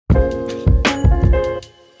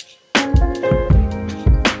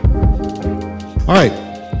All right,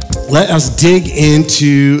 let us dig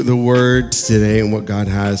into the word today and what God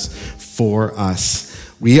has for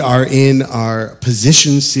us. We are in our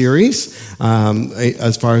position series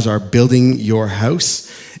as far as our building your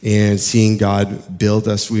house and seeing God build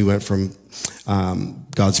us. We went from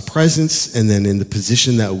God's presence and then in the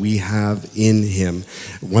position that we have in him.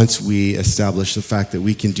 Once we establish the fact that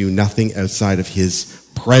we can do nothing outside of his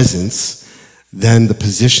presence, then the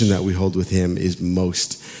position that we hold with him is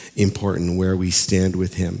most important, where we stand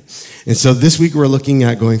with him. And so this week we're looking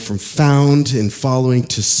at going from found and following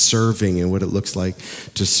to serving and what it looks like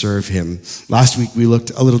to serve him. Last week we looked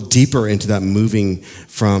a little deeper into that moving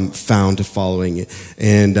from found to following,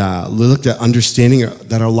 and we looked at understanding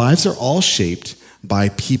that our lives are all shaped by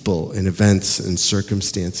people and events and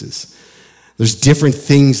circumstances. There's different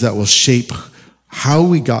things that will shape how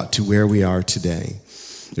we got to where we are today.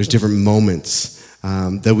 There's different moments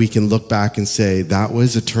that we can look back and say, that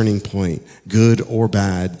was a turning point, good or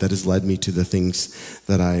bad, that has led me to the things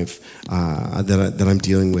that I'm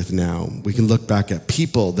dealing with now. We can look back at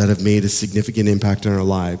people that have made a significant impact on our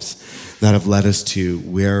lives that have led us to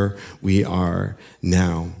where we are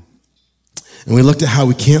now. And we looked at how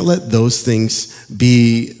we can't let those things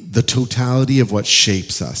be the totality of what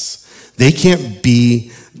shapes us. They can't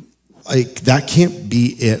be, that can't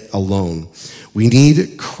be it alone. We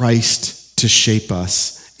need Christ to shape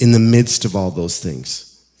us in the midst of all those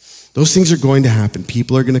things. Those things are going to happen.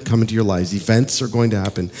 People are going to come into your lives. Events are going to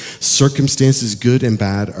happen. Circumstances, good and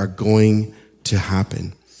bad, are going to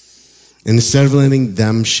happen. And instead of letting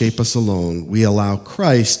them shape us alone, we allow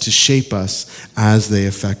Christ to shape us as they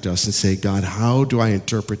affect us and say, God, how do I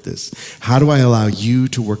interpret this? How do I allow you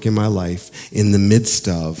to work in my life in the midst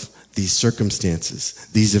of these circumstances,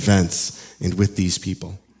 these events, and with these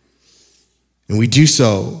people? And we do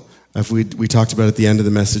so, if we talked about at the end of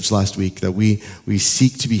the message last week, that we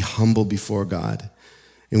seek to be humble before God.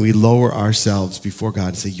 And we lower ourselves before God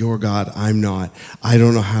and say, you're God, I'm not. I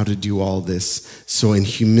don't know how to do all this. So in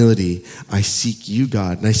humility, I seek you,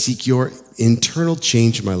 God, and I seek your internal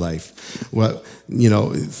change in my life. What,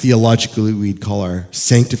 theologically we'd call our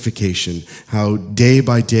sanctification. How day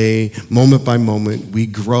by day, moment by moment, we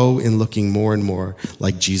grow in looking more and more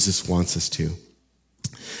like Jesus wants us to.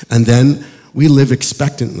 And then we live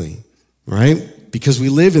expectantly, right? Because we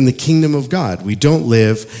live in the kingdom of God. We don't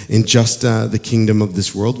live in just the kingdom of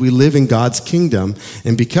this world. We live in God's kingdom.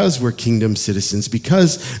 And because we're kingdom citizens,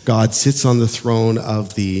 because God sits on the throne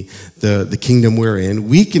of the kingdom we're in,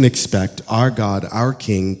 we can expect our God, our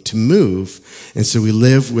King, to move. And so we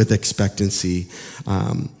live with expectancy.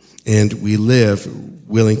 And we live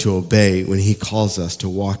willing to obey when he calls us to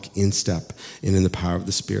walk in step and in the power of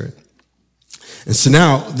the Spirit. And so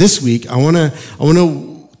now, this week, I want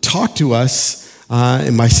to talk to us,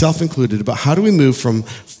 and myself included, about how do we move from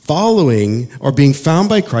following or being found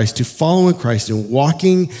by Christ to following Christ and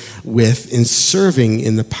walking with and serving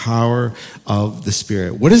in the power of the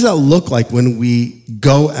Spirit. What does that look like when we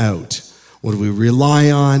go out? What do we rely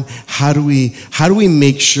on? How do we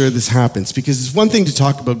make sure this happens? Because it's one thing to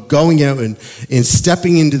talk about going out and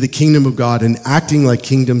stepping into the kingdom of God and acting like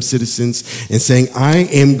kingdom citizens and saying, I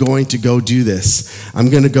am going to go do this. I'm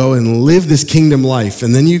going to go and live this kingdom life.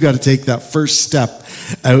 And then you got to take that first step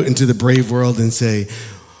out into the brave world and say,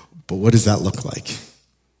 but what does that look like?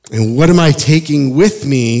 And what am I taking with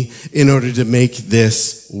me in order to make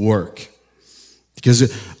this work?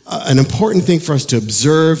 Because an important thing for us to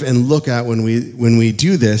observe and look at when we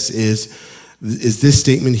do this is this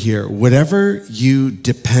statement here: whatever you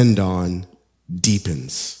depend on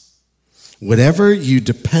deepens. Whatever you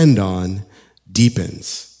depend on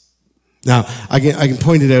deepens. Now, I can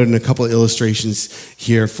point it out in a couple of illustrations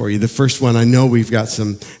here for you. The first one, I know we've got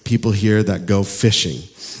some people here that go fishing,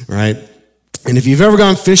 right? And if you've ever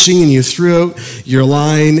gone fishing and you threw out your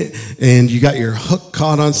line and you got your hook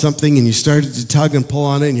caught on something and you started to tug and pull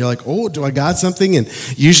on it and you're like, oh, do I got something? And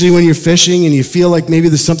usually when you're fishing and you feel like maybe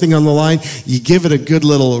there's something on the line, you give it a good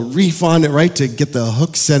little reef on it, right, to get the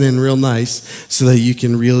hook set in real nice so that you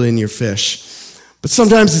can reel in your fish. But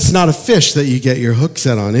sometimes it's not a fish that you get your hook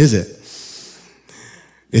set on, is it?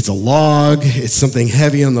 It's a log, it's something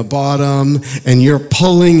heavy on the bottom, and you're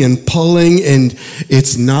pulling and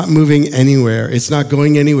it's not moving anywhere. It's not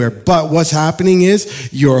going anywhere. But what's happening is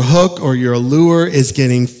your hook or your lure is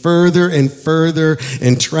getting further and further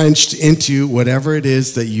entrenched into whatever it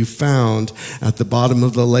is that you found at the bottom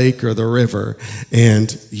of the lake or the river,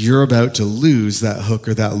 and you're about to lose that hook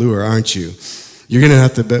or that lure, aren't you? You're going to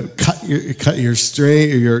have to cut your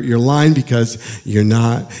string or your line because you're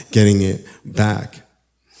not getting it back.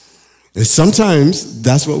 And sometimes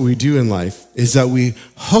that's what we do in life, is that we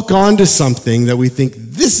hook onto something that we think,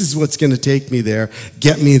 this is what's going to take me there,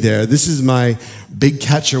 get me there. This is my big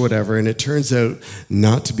catch or whatever. And it turns out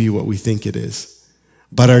not to be what we think it is.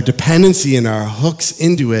 But our dependency and our hooks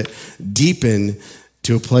into it deepen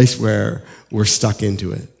to a place where we're stuck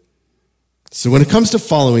into it. So when it comes to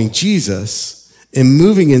following Jesus and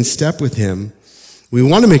moving in step with him, we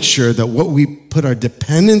want to make sure that what we put our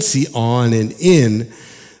dependency on and in,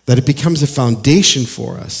 that it becomes a foundation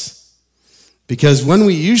for us. Because when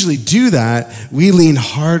we usually do that, we lean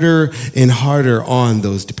harder and harder on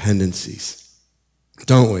those dependencies,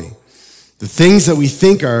 don't we? The things that we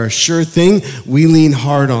think are a sure thing, we lean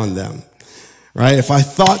hard on them, right? If I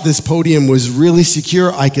thought this podium was really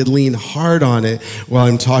secure, I could lean hard on it while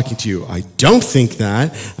I'm talking to you. I don't think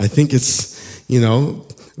that. I think it's,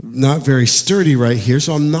 not very sturdy right here,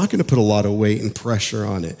 so I'm not going to put a lot of weight and pressure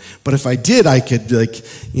on it. But if I did, I could,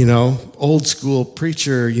 old school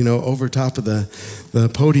preacher, over top of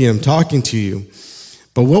the podium talking to you.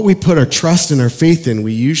 But what we put our trust and our faith in,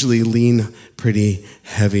 we usually lean pretty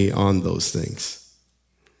heavy on those things.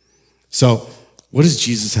 So what does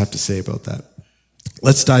Jesus have to say about that?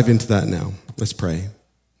 Let's dive into that now. Let's pray.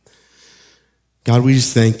 God, we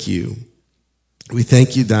just thank you. We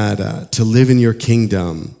thank you that to live in your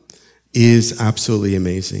kingdom is absolutely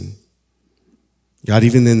amazing. God,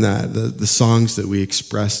 even in that, the songs that we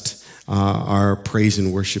expressed our praise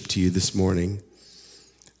and worship to you this morning,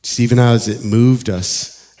 just even as it moved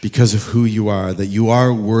us because of who you are, that you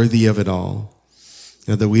are worthy of it all.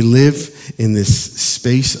 That we live in this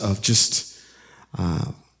space of just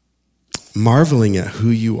marveling at who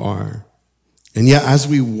you are. And yet, as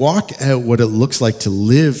we walk out what it looks like to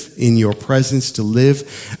live in your presence, to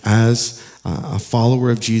live as a follower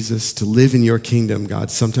of Jesus, to live in your kingdom, God,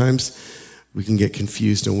 sometimes we can get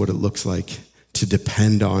confused on what it looks like to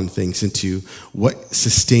depend on things and to what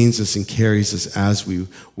sustains us and carries us as we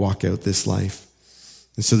walk out this life.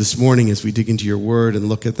 And so this morning, as we dig into your word and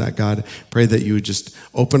look at that, God, pray that you would just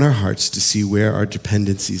open our hearts to see where our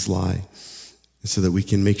dependencies lie, so that we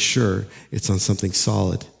can make sure it's on something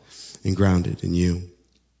solid and grounded in you.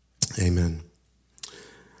 Amen.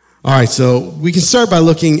 All right, so we can start by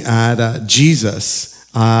looking at Jesus,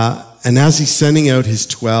 and as he's sending out his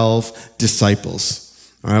 12 disciples.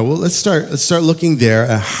 All right, well, let's start looking there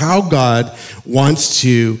at how God wants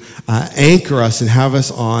to anchor us and have us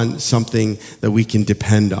on something that we can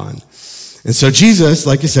depend on. And so Jesus,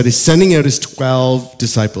 like I said, is sending out his 12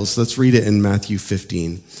 disciples. Let's read it in Matthew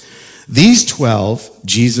 15. These 12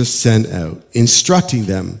 Jesus sent out, instructing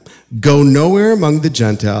them, go nowhere among the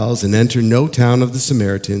Gentiles and enter no town of the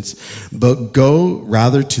Samaritans, but go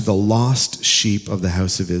rather to the lost sheep of the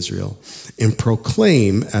house of Israel, and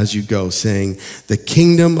proclaim as you go, saying, the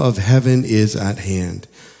kingdom of heaven is at hand.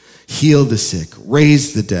 Heal the sick,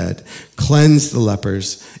 raise the dead, cleanse the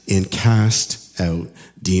lepers, and cast out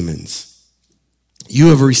demons. You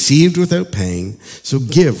have received without paying, so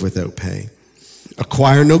give without pay.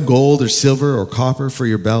 Acquire no gold or silver or copper for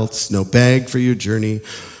your belts, no bag for your journey,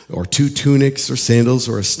 or 2 tunics or sandals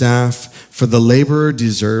or a staff, for the laborer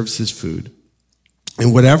deserves his food.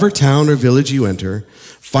 In whatever town or village you enter,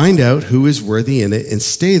 find out who is worthy in it and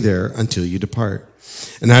stay there until you depart.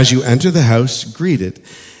 And as you enter the house, greet it.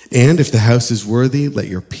 And if the house is worthy, let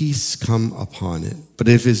your peace come upon it. But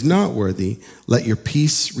if it is not worthy, let your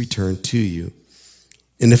peace return to you.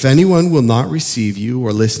 And if anyone will not receive you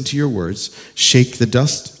or listen to your words, shake the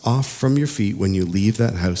dust off from your feet when you leave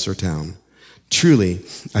that house or town. Truly,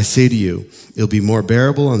 I say to you, it'll be more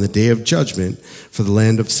bearable on the day of judgment for the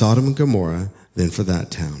land of Sodom and Gomorrah than for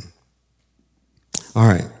that town. All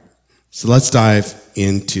right, so let's dive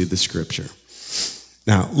into the scripture.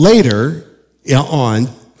 Now, later on,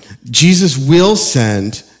 Jesus will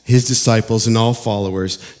send his disciples and all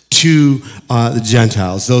followers to the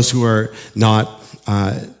Gentiles, those who are not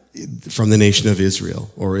from the nation of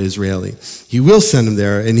Israel or Israeli. He will send them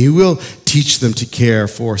there, and he will teach them to care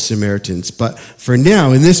for Samaritans. But for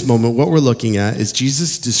now, in this moment, what we're looking at is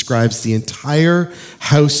Jesus describes the entire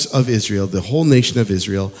house of Israel, the whole nation of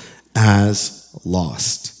Israel, as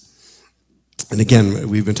lost. And again,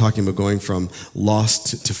 we've been talking about going from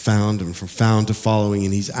lost to found and from found to following,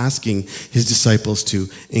 and he's asking his disciples to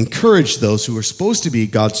encourage those who are supposed to be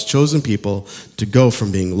God's chosen people to go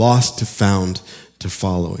from being lost to found to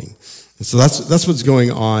following. And so that's what's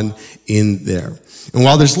going on in there. And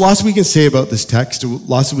while there's lots we can say about this text,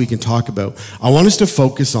 lots that we can talk about, I want us to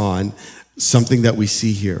focus on something that we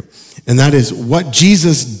see here. And that is what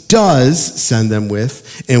Jesus does send them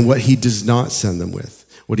with and what he does not send them with,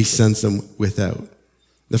 what he sends them without.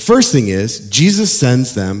 The first thing is Jesus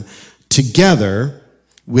sends them together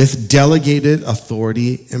with delegated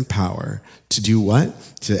authority and power to do what?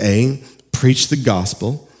 To A, preach the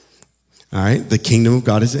gospel. All right, the kingdom of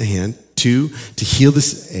God is at hand. 2, to heal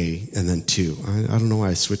this, A, and then 2. I don't know why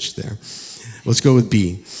I switched there. Let's go with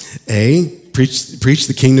B. A, preach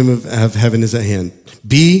the kingdom of heaven is at hand.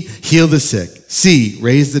 B, heal the sick. C,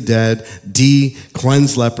 raise the dead. D,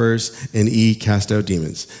 cleanse lepers. And E, cast out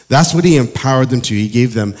demons. That's what he empowered them to. He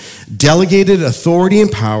gave them delegated authority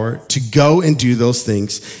and power to go and do those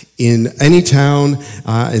things in any town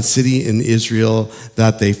and city in Israel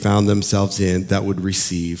that they found themselves in that would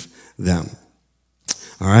receive them.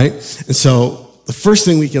 All right? And so the first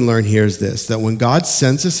thing we can learn here is this, that when God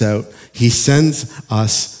sends us out, he sends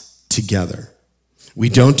us together. We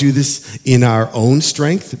don't do this in our own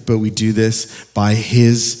strength, but we do this by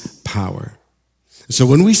his power. So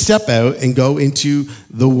when we step out and go into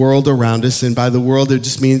the world around us, and by the world, it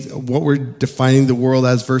just means what we're defining the world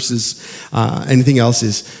as versus anything else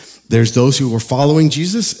is there's those who are following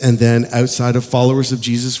Jesus, and then outside of followers of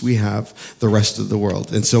Jesus, we have the rest of the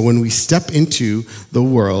world. And so when we step into the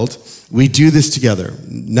world, we do this together.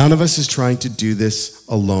 None of us is trying to do this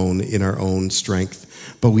alone in our own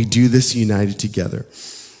strength, but we do this united together.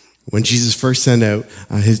 When Jesus first sent out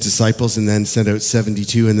his disciples and then sent out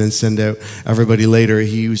 72 and then sent out everybody later,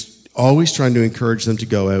 he was always trying to encourage them to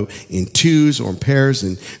go out in twos or in pairs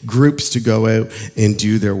and groups to go out and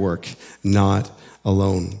do their work, not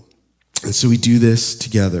alone. And so we do this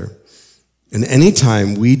together. And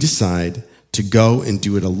anytime we decide to go and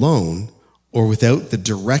do it alone or without the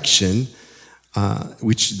direction,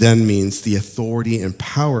 which then means the authority and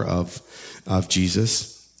power of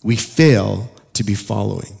Jesus, we fail to be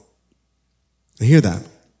following. I hear that.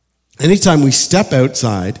 Anytime we step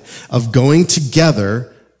outside of going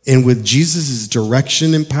together and with Jesus'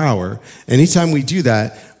 direction and power, anytime we do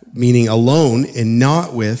that, meaning alone and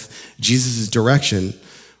not with Jesus' direction,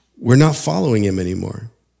 we're not following him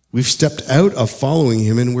anymore. We've stepped out of following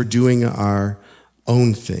him and we're doing our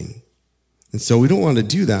own thing. And so we don't want to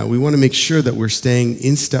do that. We want to make sure that we're staying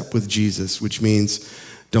in step with Jesus, which means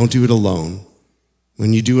don't do it alone.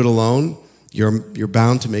 When you do it alone, you're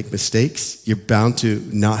bound to make mistakes. You're bound to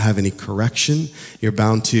not have any correction. You're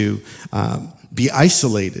bound to be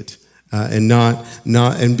isolated and not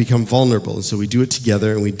become vulnerable. And so we do it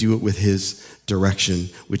together and we do it with his direction,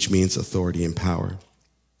 which means authority and power.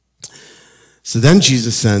 So then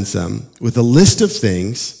Jesus sends them with a list of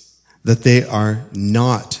things that they are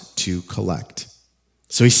not to collect.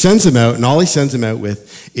 So he sends them out, and all he sends them out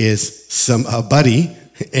with is a buddy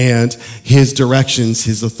and his directions,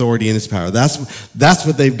 his authority, and his power. That's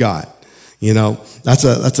what they've got. You know, that's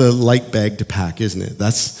a light bag to pack, isn't it?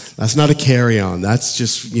 That's not a carry-on. That's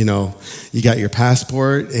just, you got your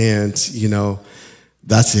passport and,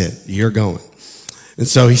 that's it. You're going. And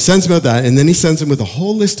so he sends them out that, and then he sends them with a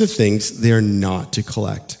whole list of things they're not to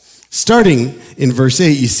collect. Starting in verse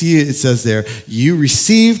 8, you see it says there, you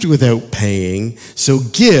received without paying, so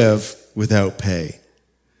give without pay.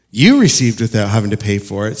 You received without having to pay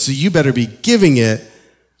for it, so you better be giving it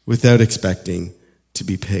without expecting to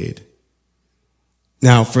be paid.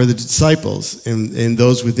 Now, for the disciples and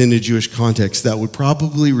those within the Jewish context, that would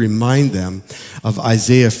probably remind them of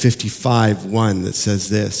Isaiah 55:1 that says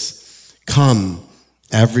this, come,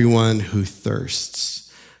 everyone who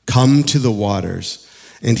thirsts, come to the waters,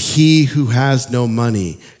 and he who has no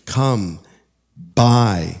money, come,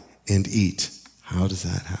 buy and eat. How does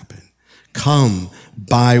that happen? Come,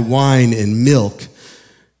 buy wine and milk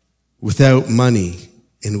without money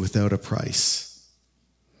and without a price.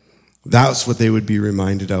 That's what they would be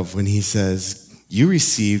reminded of when he says, you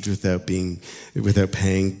received without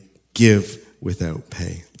paying, give without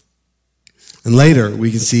pay. And later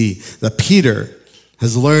we can see that Peter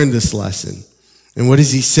has learned this lesson. And what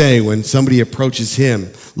does he say when somebody approaches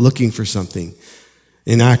him looking for something?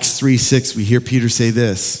 In Acts 3:6, we hear Peter say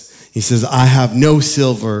this. He says, I have no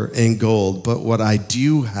silver and gold, but what I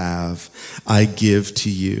do have, I give to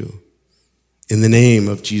you. In the name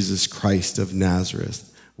of Jesus Christ of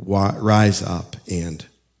Nazareth, rise up and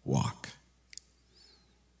walk.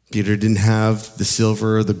 Peter didn't have the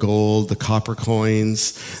silver, the gold, the copper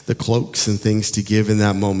coins, the cloaks and things to give in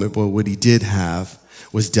that moment, but what he did have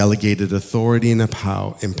was delegated authority and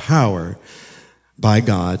power by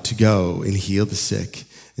God to go and heal the sick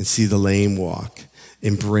and see the lame walk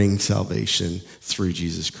and bring salvation through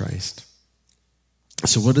Jesus Christ.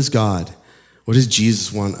 So what does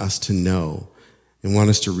Jesus want us to know and want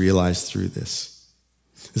us to realize through this?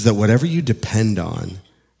 Is that whatever you depend on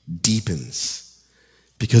deepens,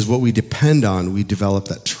 because what we depend on, we develop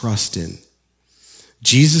that trust in.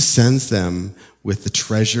 Jesus sends them with the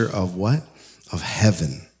treasure of what? Of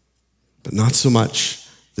heaven, but not so much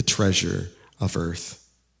the treasure of earth.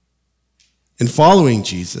 In following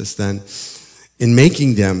Jesus, then, in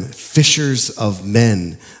making them fishers of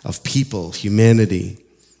men, of people, humanity,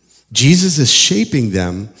 Jesus is shaping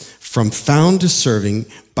them from found to serving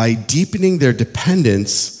by deepening their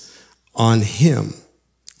dependence on him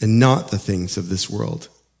and not the things of this world.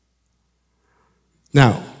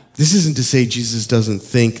 Now, this isn't to say Jesus doesn't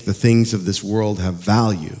think the things of this world have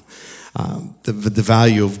value. The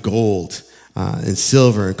value of gold and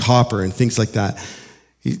silver and copper and things like that.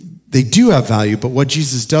 They do have value, but what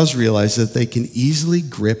Jesus does realize is that they can easily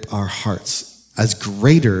grip our hearts as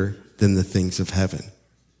greater than the things of heaven.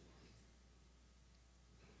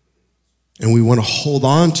 And we want to hold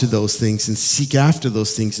on to those things and seek after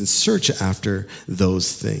those things and search after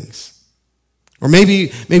those things. Or maybe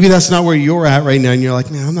that's not where you're at right now, and you're like,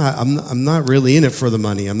 man, I'm not really in it for the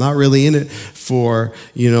money. I'm not really in it for,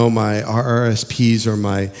 my RRSPs or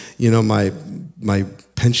my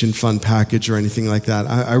pension fund package or anything like that.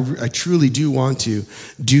 I truly do want to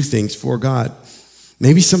do things for God.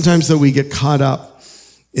 Maybe sometimes though we get caught up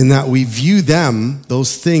in that we view them,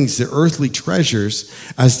 those things, the earthly treasures,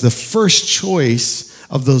 as the first choice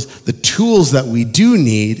of the tools that we do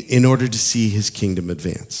need in order to see his kingdom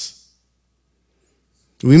advance.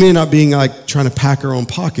 We may not be like trying to pack our own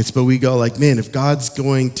pockets, but we go like, man, if God's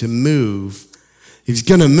going to move, if he's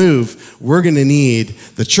going to move, we're going to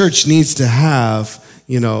the church needs to have,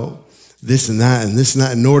 this and that and this and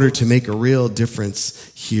that in order to make a real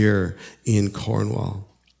difference here in Cornwall.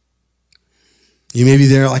 You may be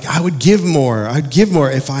there like, I would give more. I'd give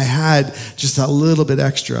more if I had just a little bit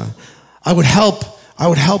extra. I would help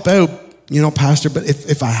out, Pastor, but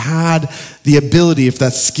if I had the ability, if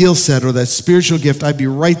that skill set or that spiritual gift, I'd be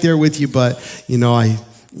right there with you, but,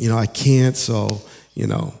 I can't, so.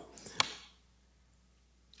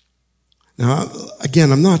 Now,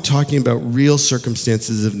 again, I'm not talking about real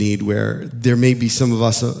circumstances of need where there may be some of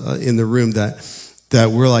us in the room that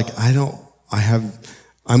we're like,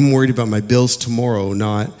 I'm worried about my bills tomorrow,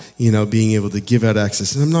 not, being able to give out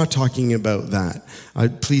access. And I'm not talking about that.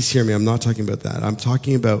 Please hear me. I'm not talking about that. I'm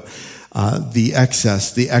talking about the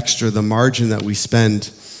excess, the extra, the margin that we spend,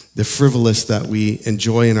 the frivolous that we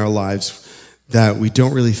enjoy in our lives that we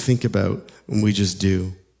don't really think about when we just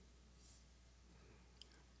do.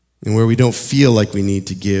 And where we don't feel like we need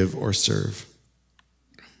to give or serve.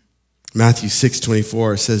 Matthew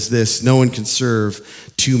 6:24 says this, no one can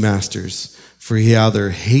serve two masters, for he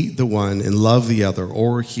either hate the one and love the other,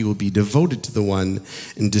 or he will be devoted to the one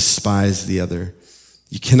and despise the other.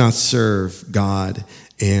 You cannot serve God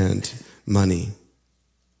and money.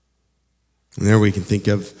 And there we can think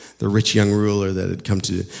of the rich young ruler that had come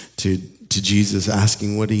to Jesus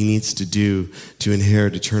asking what he needs to do to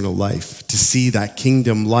inherit eternal life, to see that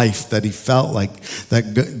kingdom life that he felt like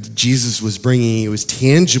that Jesus was bringing. It was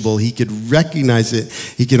tangible. He could recognize it.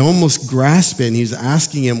 He could almost grasp it. And he was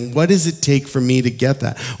asking him, what does it take for me to get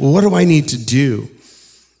that? Well, what do I need to do?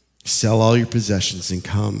 Sell all your possessions and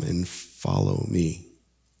come and follow me.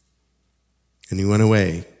 And he went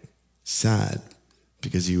away sad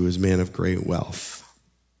because he was a man of great wealth.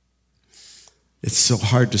 It's so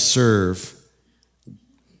hard to serve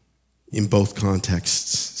in both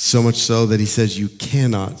contexts. So much so that he says you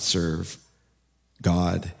cannot serve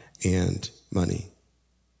God and money.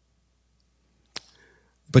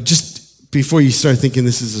 But just before you start thinking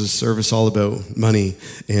this is a service all about money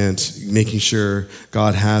and making sure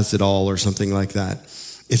God has it all or something like that,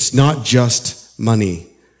 it's not just money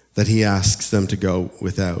that he asks them to go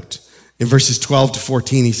without. In verses 12 to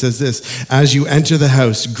 14, he says this, as you enter the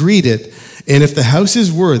house, greet it, and if the house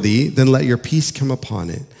is worthy, then let your peace come upon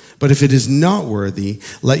it. But if it is not worthy,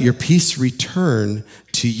 let your peace return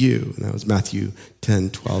to you. And that was Matthew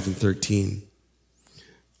 10, 12, and 13.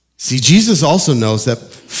 See, Jesus also knows that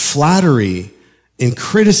flattery and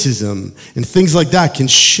criticism and things like that can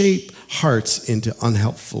shape hearts in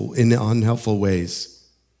unhelpful ways.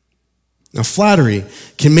 Now, flattery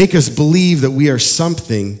can make us believe that we are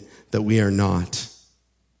something that we are not.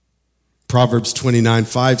 Proverbs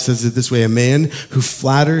 29:5 says it this way, a man who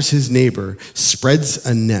flatters his neighbor spreads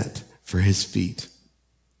a net for his feet.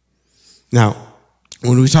 Now,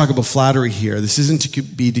 when we talk about flattery here, this isn't to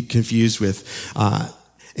be confused with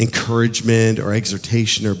encouragement or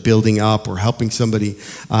exhortation or building up or helping somebody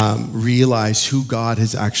realize who God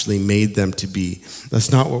has actually made them to be. That's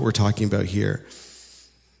not what we're talking about here.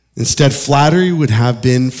 Instead, flattery would have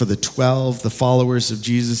been for the 12, the followers of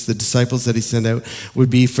Jesus, the disciples that he sent out, would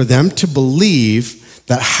be for them to believe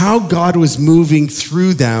that how God was moving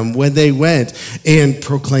through them when they went and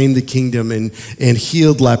proclaimed the kingdom and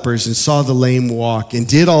healed lepers and saw the lame walk and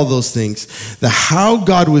did all those things, that how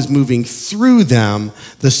God was moving through them,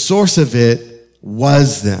 the source of it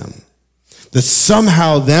was them. That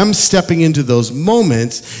somehow them stepping into those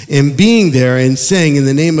moments and being there and saying, in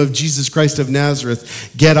the name of Jesus Christ of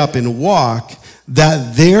Nazareth, get up and walk,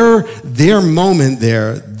 that their moment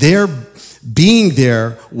there, their being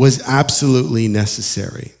there was absolutely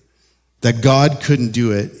necessary. That God couldn't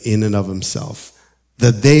do it in and of himself.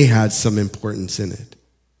 That they had some importance in it.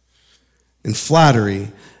 And flattery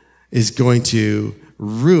is going to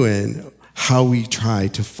ruin how we try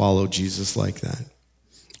to follow Jesus like that.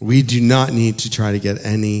 We do not need to try to get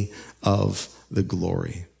any of the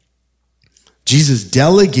glory. Jesus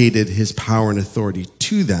delegated his power and authority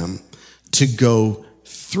to them to go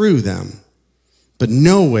through them, but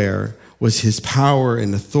nowhere was his power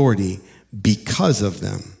and authority because of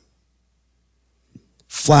them.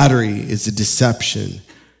 Flattery is a deception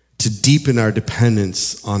to deepen our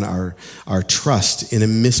dependence on our trust in a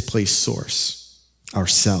misplaced source,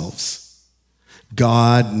 ourselves.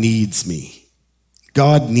 God needs me.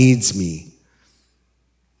 God needs me.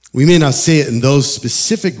 We may not say it in those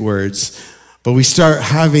specific words, but we start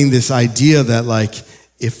having this idea that, like,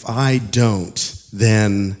 if I don't,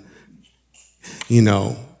 then,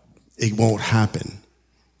 it won't happen.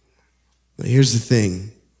 But here's the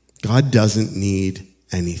thing. God doesn't need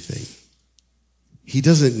anything. He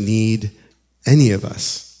doesn't need any of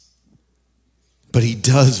us. But he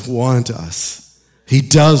does want us. He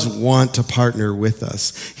does want to partner with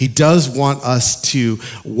us. He does want us to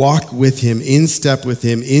walk with him, in step with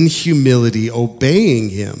him, in humility, obeying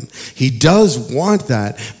him. He does want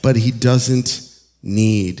that, but he doesn't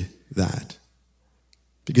need that.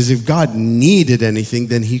 Because if God needed anything,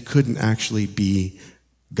 then he couldn't actually be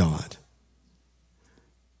God.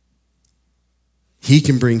 He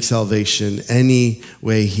can bring salvation any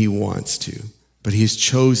way he wants to, but he's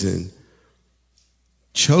chosen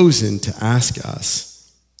to ask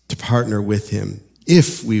us to partner with him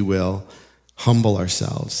if we will humble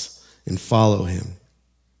ourselves and follow him.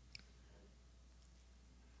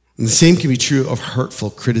 And the same can be true of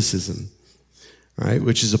hurtful criticism, right?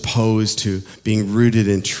 Which is opposed to being rooted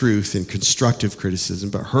in truth and constructive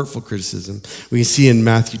criticism, but hurtful criticism. We can see in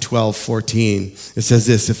Matthew 12:14, it says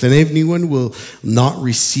this, if anyone will not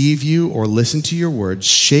receive you or listen to your words,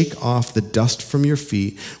 shake off the dust from your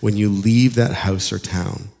feet when you leave that house or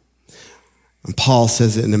town. And Paul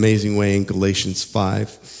says it in an amazing way in Galatians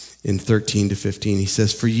 5, in 13-15. He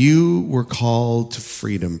says, for you were called to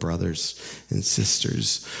freedom, brothers and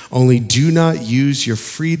sisters. Only do not use your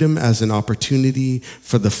freedom as an opportunity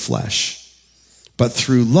for the flesh, but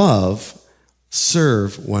through love,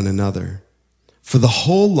 serve one another. For the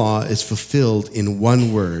whole law is fulfilled in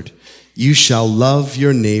one word, you shall love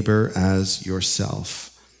your neighbor as yourself.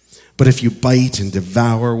 But if you bite and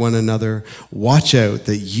devour one another, watch out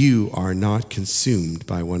that you are not consumed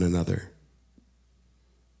by one another.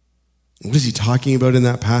 What is he talking about in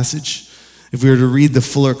that passage? If we were to read the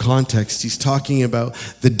fuller context, he's talking about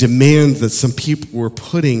the demands that some people were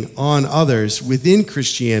putting on others within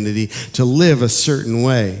Christianity to live a certain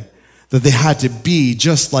way, that they had to be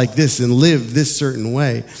just like this and live this certain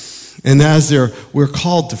way. And as we're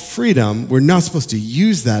called to freedom, we're not supposed to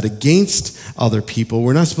use that against other people.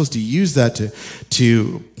 We're not supposed to use that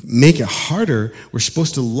to make it harder. We're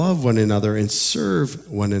supposed to love one another and serve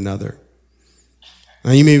one another.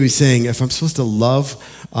 Now you may be saying, if I'm supposed to love,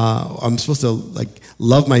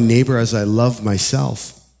 love my neighbor as I love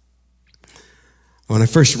myself. When I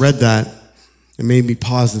first read that, it made me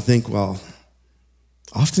pause and think, well,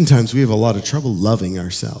 oftentimes we have a lot of trouble loving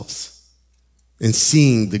ourselves and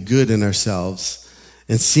seeing the good in ourselves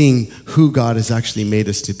and seeing who God has actually made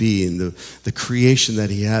us to be and the creation that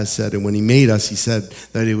he has said. And when he made us, he said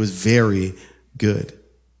that it was very good.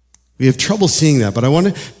 We have trouble seeing that, but I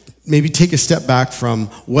want to maybe take a step back from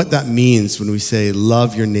what that means when we say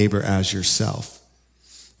love your neighbor as yourself.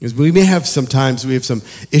 Because we have some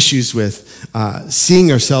issues with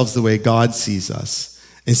seeing ourselves the way God sees us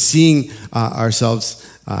and seeing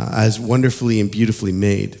ourselves as wonderfully and beautifully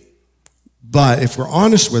made. But if we're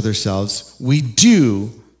honest with ourselves, we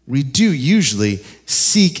do usually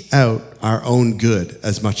seek out our own good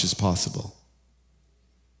as much as possible.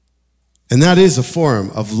 And that is a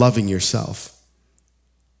form of loving yourself.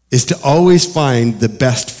 Is to always find the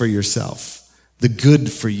best for yourself, the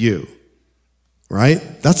good for you, right?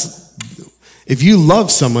 If you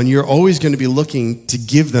love someone, you're always going to be looking to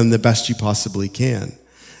give them the best you possibly can.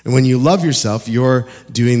 And when you love yourself, you're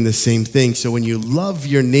doing the same thing. So when you love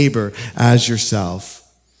your neighbor as yourself,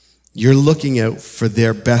 you're looking out for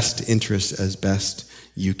their best interests as best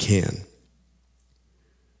you can.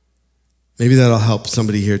 Maybe that'll help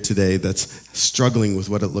somebody here today that's struggling with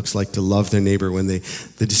what it looks like to love their neighbor when they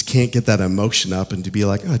just can't get that emotion up, and to be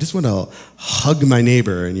like, oh, I just want to hug my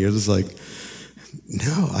neighbor. And you're just like,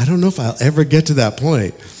 no, I don't know if I'll ever get to that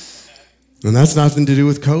point. And that's nothing to do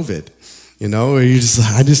with COVID. Or you're just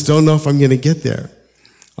like, I just don't know if I'm going to get there.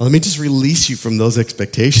 Well, let me just release you from those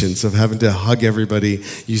expectations of having to hug everybody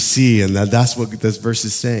you see. And that's what this verse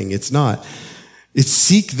is saying. It's not. It's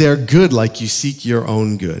seek their good like you seek your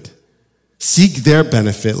own good. Seek their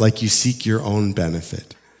benefit like you seek your own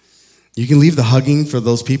benefit. You can leave the hugging for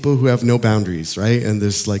those people who have no boundaries, right? And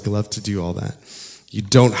there's love to do all that. You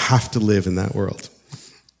don't have to live in that world.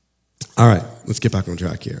 All right, let's get back on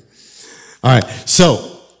track here. All right,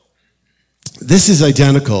 so this is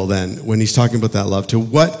identical then, when he's talking about that love, to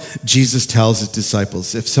what Jesus tells his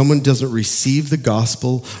disciples. If someone doesn't receive the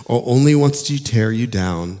gospel or only wants to tear you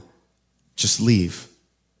down, just leave.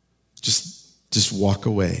 Just walk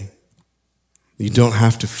away. You don't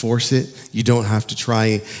have to force it. You don't have to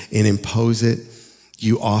try and impose it.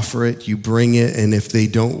 You offer it, you bring it, and if they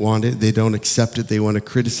don't want it, they don't accept it, they want to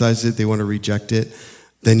criticize it, they want to reject it,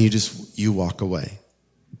 then you walk away.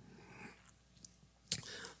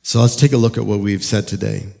 So let's take a look at what we've said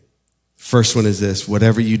today. First one is this: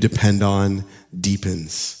 whatever you depend on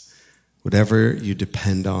deepens. Whatever you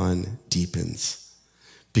depend on deepens.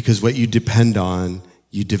 Because what you depend on,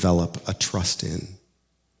 you develop a trust in.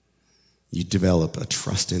 You develop a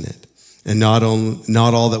trust in it. And not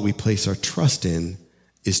all that we place our trust in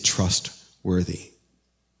is trustworthy.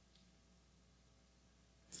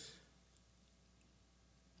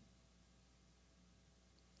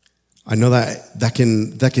 I know that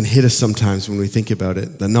can hit us sometimes when we think about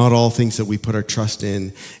it, that not all things that we put our trust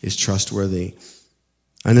in is trustworthy.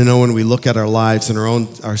 And I know when we look at our lives and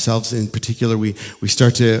ourselves in particular, we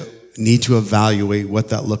start to need to evaluate what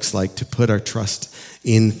that looks like to put our trust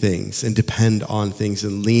in things and depend on things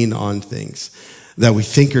and lean on things that we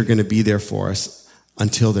think are going to be there for us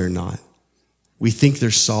until they're not. We think they're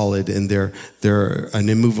solid and they're an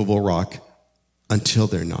immovable rock until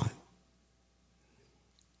they're not.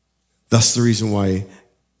 That's the reason why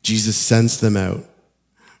Jesus sends them out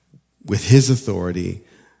with his authority,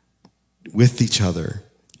 with each other,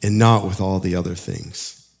 and not with all the other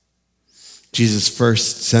things. Jesus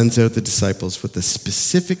first sends out the disciples with a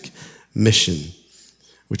specific mission,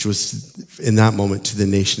 which was in that moment to the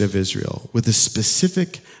nation of Israel, with a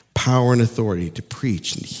specific power and authority to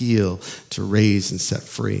preach and heal, to raise and set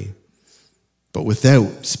free, but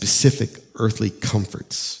without specific earthly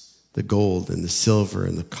comforts, the gold and the silver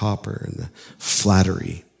and the copper and the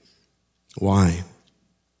flattery. Why?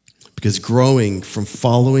 Because growing from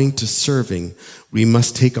following to serving, we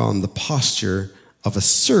must take on the posture of a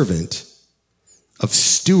servant, of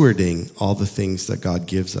stewarding all the things that God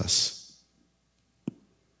gives us.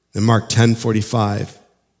 And Mark 10:45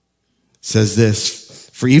 says this: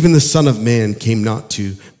 "For even the Son of Man came not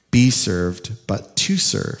to be served, but to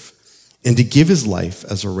serve, and to give his life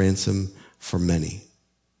as a ransom for many."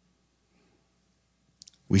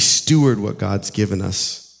 We steward what God's given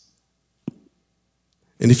us.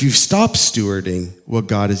 And if you stop stewarding what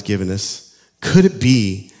God has given us, could it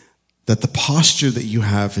be that the posture that you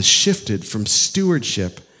have has shifted from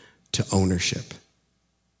stewardship to ownership?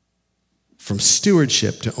 From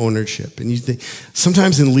stewardship to ownership. And you think,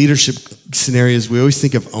 sometimes in leadership scenarios, we always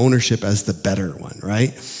think of ownership as the better one,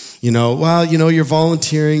 right? You're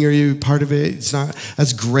volunteering or you're part of it.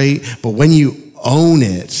 That's great. But when you own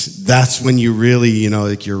it, that's when you really,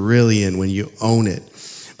 you're really in, when you own it.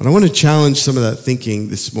 But I want to challenge some of that thinking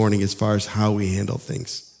this morning as far as how we handle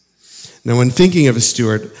things. Now, when thinking of a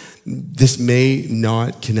steward, this may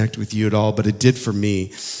not connect with you at all, but it did for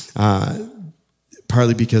me,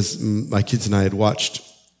 partly because my kids and I had watched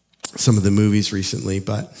some of the movies recently.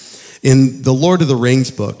 But in the Lord of the Rings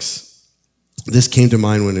books, this came to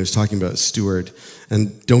mind when I was talking about steward.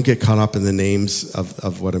 And don't get caught up in the names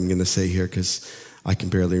of what I'm going to say here, because I can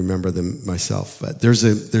barely remember them myself. But there's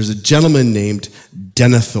a gentleman named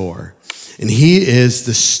Denethor, and he is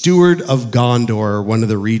the steward of Gondor, one of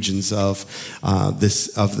the regions of the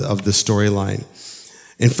storyline.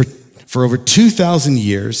 And for over 2,000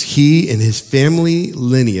 years, he and his family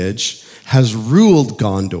lineage has ruled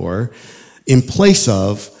Gondor in place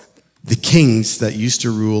of the kings that used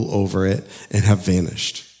to rule over it and have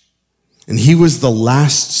vanished. And he was the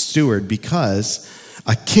last steward because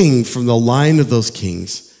a king from the line of those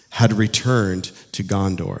kings had returned to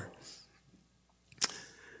Gondor.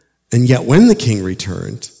 And yet when the king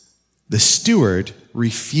returned, the steward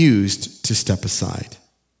refused to step aside.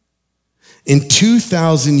 In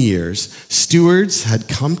 2,000 years, stewards had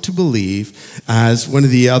come to believe, as one of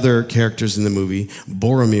the other characters in the movie,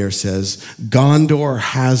 Boromir, says, Gondor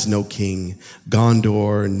has no king.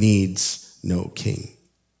 Gondor needs no king.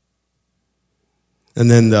 And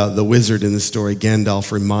then the wizard in the story,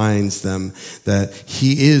 Gandalf, reminds them that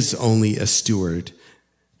he is only a steward,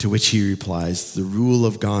 to which he replies, the rule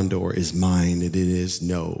of Gondor is mine, and it is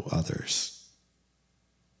no other's.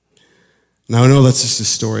 Now, I know that's just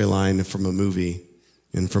a storyline from a movie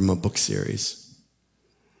and from a book series.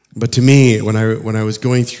 But to me, when I was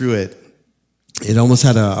going through it, it almost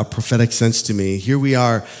had a prophetic sense to me. Here we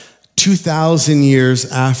are, 2,000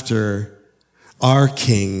 years after our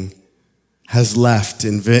king has left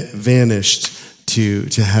and vanished to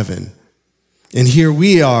heaven. And here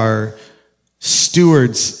we are,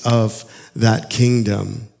 stewards of that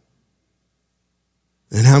kingdom.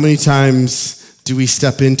 And how many times do we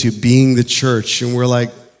step into being the church and we're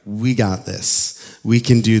like, we got this. We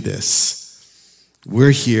can do this.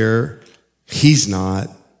 We're here. He's not.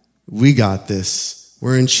 We got this.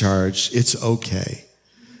 We're in charge. It's okay.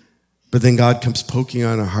 But then God comes poking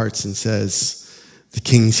on our hearts and says, the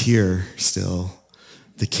king's here still.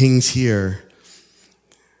 The king's here.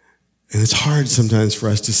 And it's hard sometimes for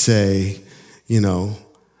us to say,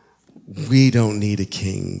 we don't need a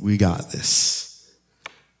king. We got this.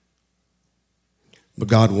 But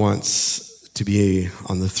God wants to be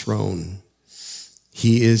on the throne.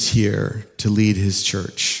 He is here to lead his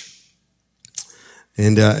church.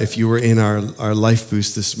 And if you were in our Life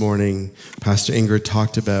Boost this morning, Pastor Ingrid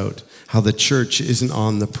talked about how the church isn't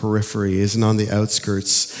on the periphery, isn't on the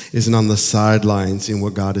outskirts, isn't on the sidelines in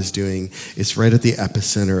what God is doing. It's right at the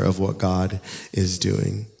epicenter of what God is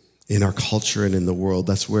doing in our culture and in the world.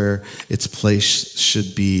 That's where its place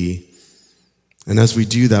should be. And as we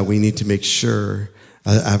do that, we need to make sure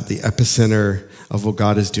at the epicenter of what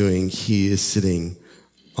God is doing, he is sitting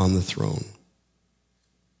on the throne.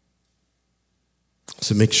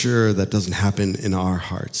 So make sure that doesn't happen in our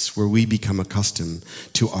hearts, where we become accustomed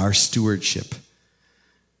to our stewardship,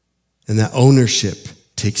 and that ownership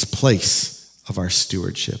takes place of our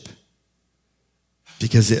stewardship.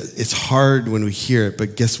 Because it's hard when we hear it,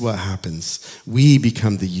 but guess what happens? We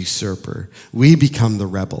become the usurper. We become the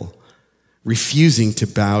rebel, refusing to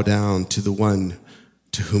bow down to the one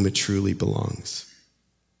to whom it truly belongs.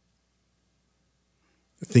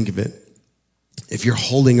 Think of it. If you're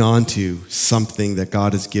holding on to something that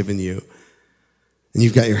God has given you, and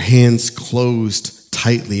you've got your hands closed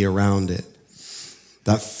tightly around it,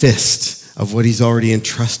 that fist of what he's already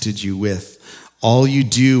entrusted you with, all you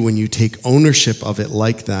do when you take ownership of it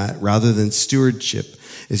like that, rather than stewardship,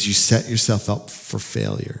 is you set yourself up for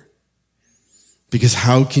failure. Because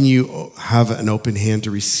how can you have an open hand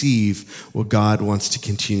to receive what God wants to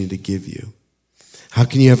continue to give you? How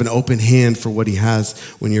can you have an open hand for what he has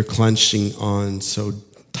when you're clenching on so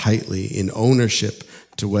tightly in ownership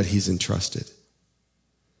to what he's entrusted?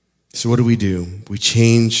 So what do? We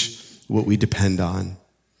change what we depend on.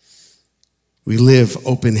 We live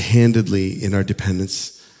open-handedly in our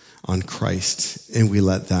dependence on Christ, and we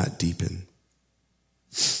let that deepen.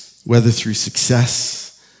 Whether through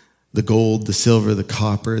success, the gold, the silver, the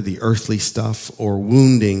copper, the earthly stuff, or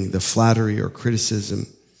wounding, the flattery or criticism,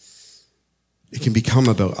 it can become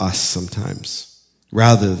about us sometimes,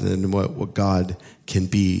 rather than what God can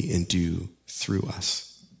be and do through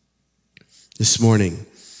us. This morning,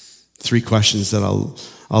 3 questions that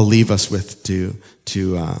I'll leave us with to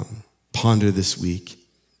ponder this week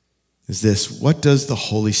is this: what does the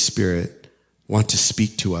Holy Spirit want to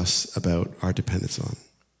speak to us about our dependence on?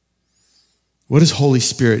 What does Holy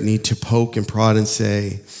Spirit need to poke and prod and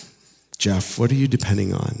say, Jeff, what are you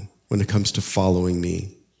depending on when it comes to following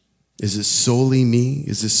me? Is it solely me?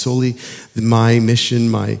 Is it solely my mission,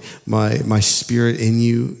 my spirit in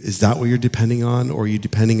you? Is that what you're depending on? Or are you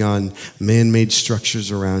depending on man-made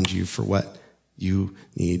structures around you for what you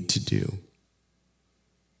need to do?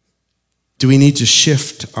 Do we need to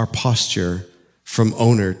shift our posture from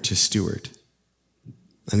owner to steward?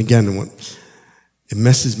 And again, it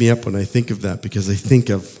messes me up when I think of that, because I think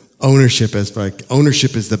of ownership as like,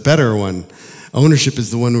 ownership is the better one. Ownership is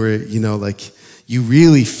the one where, you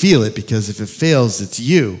really feel it, because if it fails, it's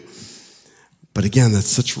you. But again, that's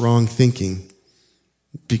such wrong thinking,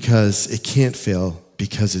 because it can't fail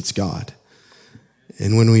because it's God.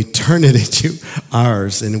 And when we turn it into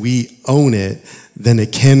ours and we own it, then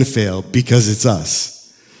it can fail because it's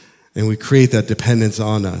us. And we create that dependence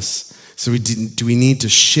on us. So do we need to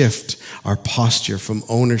shift our posture from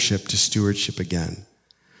ownership to stewardship again?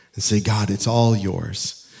 And say, God, it's all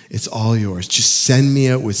yours. It's all yours. Just send me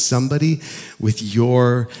out with somebody with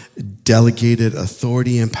your delegated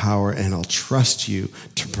authority and power, and I'll trust you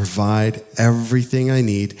to provide everything I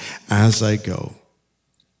need as I go.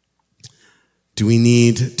 Do we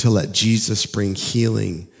need to let Jesus bring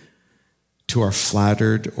healing to our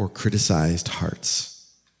flattered or criticized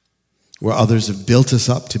hearts, where others have built us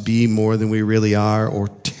up to be more than we really are, or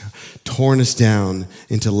torn us down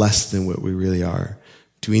into less than what we really are?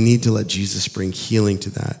 Do we need to let Jesus bring healing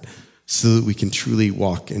to that so that we can truly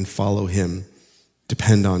walk and follow him,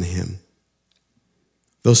 depend on him?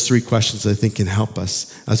 Those three questions, I think, can help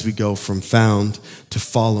us as we go from found to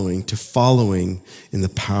following in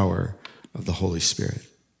the power of the Holy Spirit.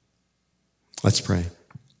 Let's pray.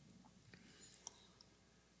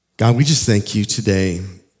 God, we just thank you today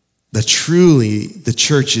that truly the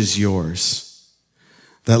church is yours,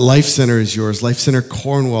 that Life Center is yours. Life Center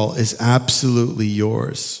Cornwall is absolutely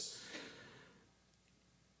yours.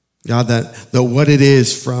 God, that what it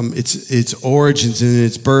is from its origins and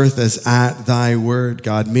its birth as at thy word,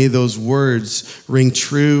 God, may those words ring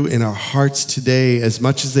true in our hearts today as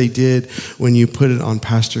much as they did when you put it on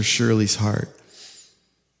Pastor Shirley's heart.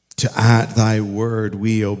 To at thy word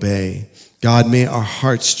we obey. God, may our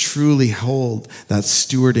hearts truly hold that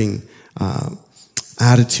stewarding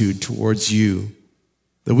attitude towards you,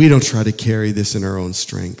 that we don't try to carry this in our own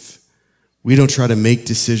strength. We don't try to make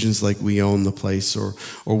decisions like we own the place or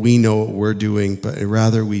we know what we're doing, but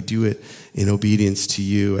rather we do it in obedience to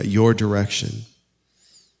you, at your direction.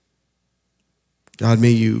 God, may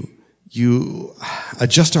you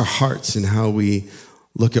adjust our hearts in how we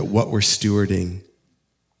look at what we're stewarding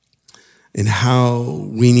and how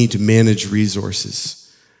we need to manage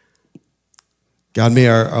resources. God, may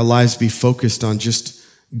our lives be focused on just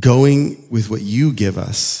going with what you give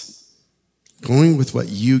us. Going with what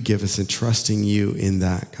you give us and trusting you in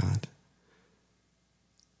that, God.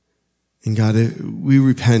 And God, we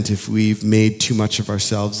repent if we've made too much of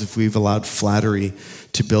ourselves, if we've allowed flattery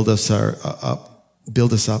to build us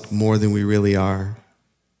up more than we really are.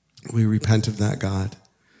 We repent of that, God.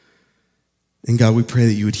 And God, we pray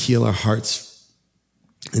that you would heal our hearts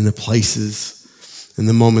in the places, in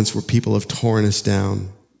the moments where people have torn us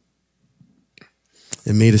down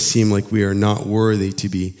and made us seem like we are not worthy to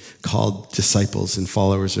be called disciples and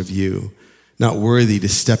followers of you, not worthy to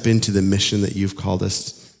step into the mission that you've called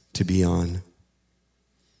us to be on.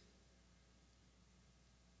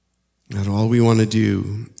 God, all we want to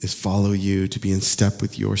do is follow you, to be in step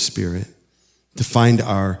with your Spirit, to find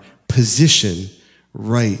our position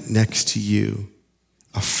right next to you,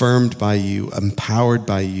 affirmed by you, empowered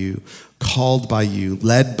by you, called by you,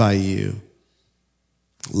 led by you,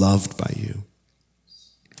 loved by you.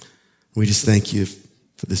 We just thank you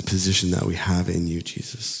for this position that we have in you,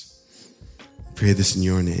 Jesus. I pray this in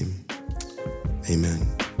your name.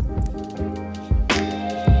 Amen.